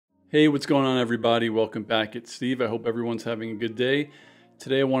Hey, what's going on, everybody? Welcome back. It's Steve. I hope everyone's having a good day.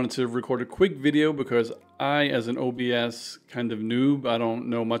 Today I wanted to record a quick video because I, as an OBS kind of noob, I don't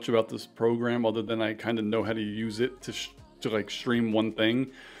know much about this program other than I kind of know how to use it to like stream one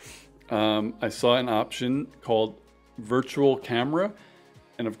thing. I saw an option called Virtual Camera,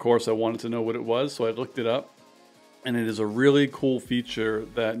 and of course I wanted to know what it was, so I looked it up. And it is a really cool feature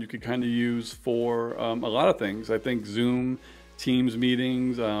that you could kind of use for a lot of things. I think Zoom, Teams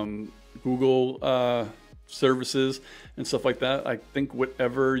meetings, Google services and stuff like that. I think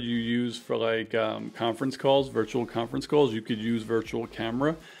whatever you use for like conference calls, virtual conference calls, you could use Virtual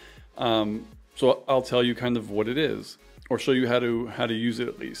Camera. So I'll tell you kind of what it is, or show you how to use it,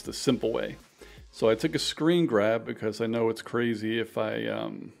 at least a simple way. So I took a screen grab because I know it's crazy if I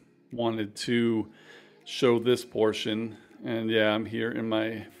wanted to show this portion. And yeah, I'm here in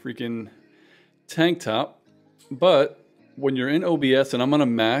my freaking tank top. But when you're in OBS, and I'm on a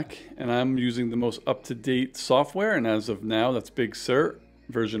Mac, and I'm using the most up-to-date software, and as of now, that's Big Sur,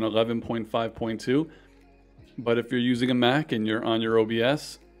 version 11.5.2. But if you're using a Mac and you're on your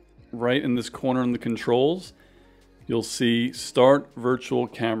OBS, right in this corner in the controls, you'll see Start Virtual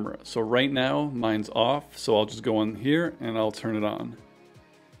Camera. So right now, mine's off, so I'll just go in here and I'll turn it on.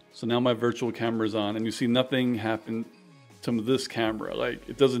 So now my virtual camera is on, and you see nothing happen to this camera. Like,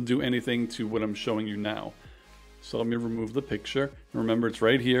 it doesn't do anything to what I'm showing you now. So let me remove the picture. Remember, it's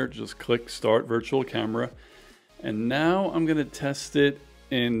right here. Just click Start Virtual Camera. And now I'm going to test it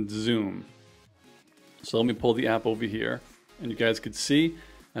in Zoom. So let me pull the app over here. And you guys can see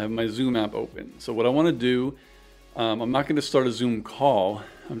I have my Zoom app open. So what I want to do, I'm not going to start a Zoom call.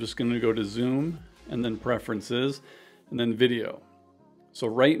 I'm just going to go to Zoom and then Preferences and then Video. So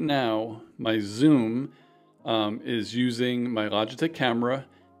right now, my Zoom is using my Logitech camera.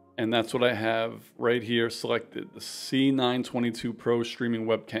 And that's what I have right here selected, the C922 Pro streaming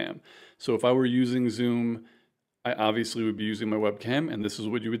webcam. So if I were using Zoom, I obviously would be using my webcam, and this is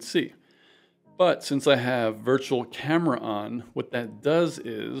what you would see. But since I have virtual camera on, what that does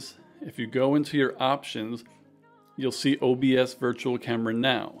is, if you go into your options, you'll see OBS Virtual Camera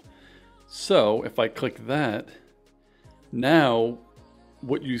Now. So if I click that, now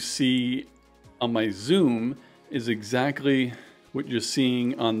what you see on my Zoom is exactly what you're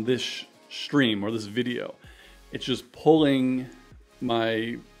seeing on this stream or this video. It's just pulling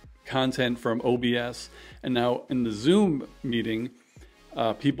my content from OBS, and now in the Zoom meeting,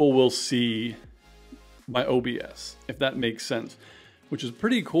 people will see my OBS, if that makes sense, which is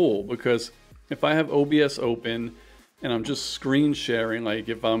pretty cool, because if I have OBS open and I'm just screen sharing, like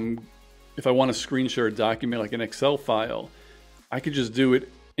if I want to screen share a document like an Excel file, I could just do it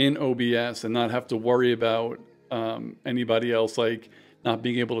in OBS and not have to worry about anybody else like not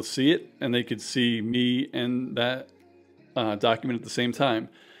being able to see it, and they could see me and that document at the same time.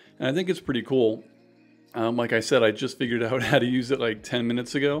 And I think it's pretty cool. Like I said, I just figured out how to use it like 10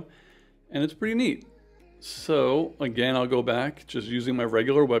 minutes ago, and it's pretty neat. So again, I'll go back just using my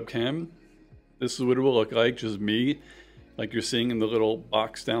regular webcam. This is what it will look like, just me, like you're seeing in the little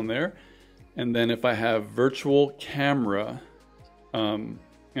box down there. And then if I have virtual camera, and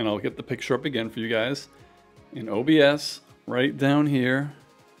I'll get the picture up again for you guys, in OBS, right down here,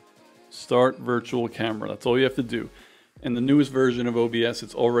 Start Virtual Camera. That's all you have to do. And the newest version of OBS,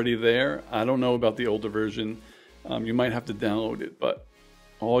 it's already there. I don't know about the older version. You might have to download it, but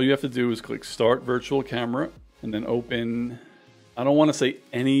all you have to do is click Start Virtual Camera and then open, I don't want to say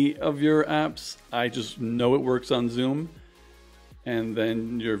any of your apps. I just know it works on Zoom. And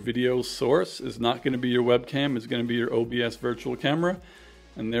then your video source is not going to be your webcam. It's going to be your OBS Virtual Camera.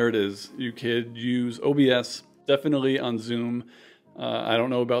 And there it is. You could use OBS definitely on Zoom. I don't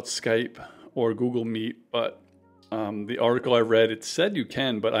know about Skype or Google Meet, but the article I read, it said you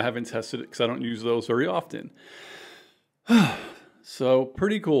can, but I haven't tested it because I don't use those very often. So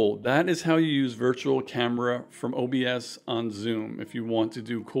pretty cool. That is how you use virtual camera from OBS on Zoom. If you want to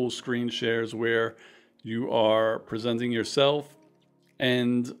do cool screen shares where you are presenting yourself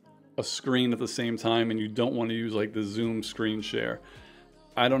and a screen at the same time, and you don't want to use like the Zoom screen share.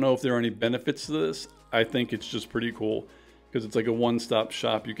 I don't know if there are any benefits to this. I think it's just pretty cool because it's like a one-stop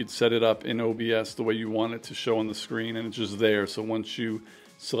shop. You could set it up in OBS the way you want it to show on the screen, and it's just there. So once you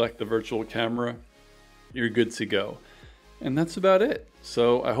select the virtual camera, you're good to go. And that's about it.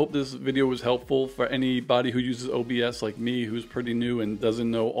 So I hope this video was helpful for anybody who uses OBS like me, who's pretty new and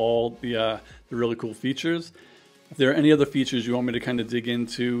doesn't know all the really cool features. If there are any other features you want me to kind of dig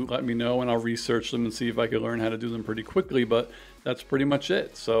into, let me know and I'll research them and see if I can learn how to do them pretty quickly. But that's pretty much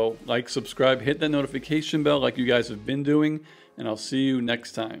it. So like, subscribe, hit that notification bell like you guys have been doing, and I'll see you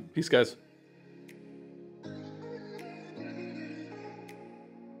next time. Peace, guys.